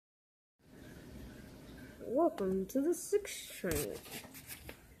Welcome to the 6th train.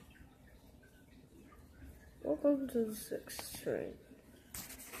 Welcome to the 6th train.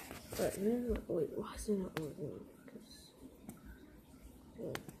 But man, wait, why is it not working?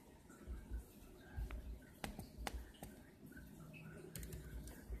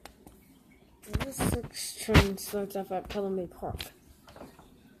 This 6th train starts off at Pelham Park.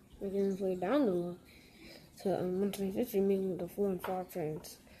 Making its way down the line to 150, meeting the 4 and 5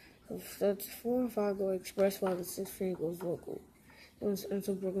 trains. The 4 and 5 go express while the 6th train goes local. Once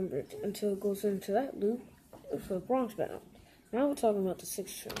into Brooklyn Bridge until it goes into that loop for Bronx bound. Now we're talking about the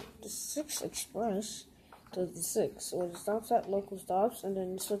 6th train. The 6th Express does the 6, where it stops at local stops and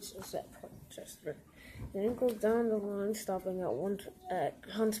then switches at Chester. Then it goes down the line, stopping at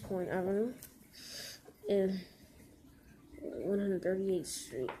Hunts Point Avenue in 138th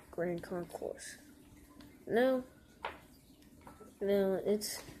Street, Grand Concourse. Now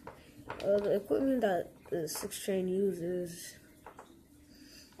it's the equipment that the 6th train uses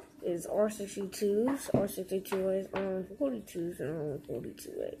is R62s, R62As, R42s, and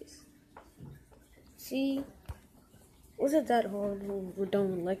R42As. See, was it that hard? We're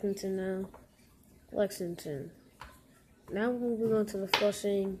done with Lexington now. Lexington. Now we're moving on to the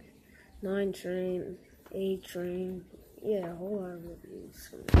Flushing 9 train, 8 train. Yeah, a whole lot of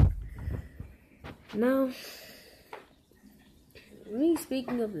reviews. Now, me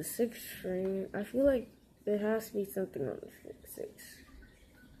speaking of the 6th train, I feel like there has to be something on the 6th.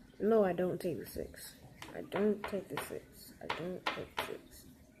 No, I don't take the 6th. I don't take the 6th. I don't take the 6th.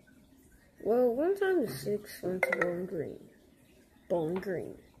 Well, one time the 6th went to Bowling Green. Bowling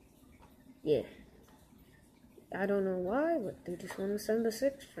Green. Yeah. I don't know why, but they just want to send the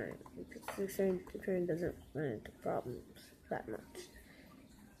 6th train. Because the train doesn't run into problems that much.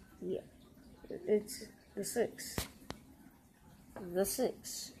 Yeah. It's the 6th. The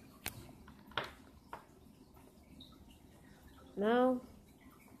 6th. Now,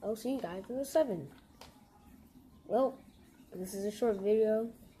 I'll see you guys in the 7th. Well, this is a short video.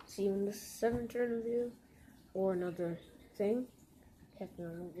 See you in the 7th train video. Or another thing. Catch me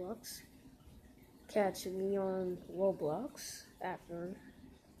on Roblox. Catch me on Roblox after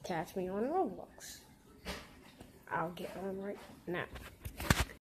catch me on Roblox. I'll get on right now.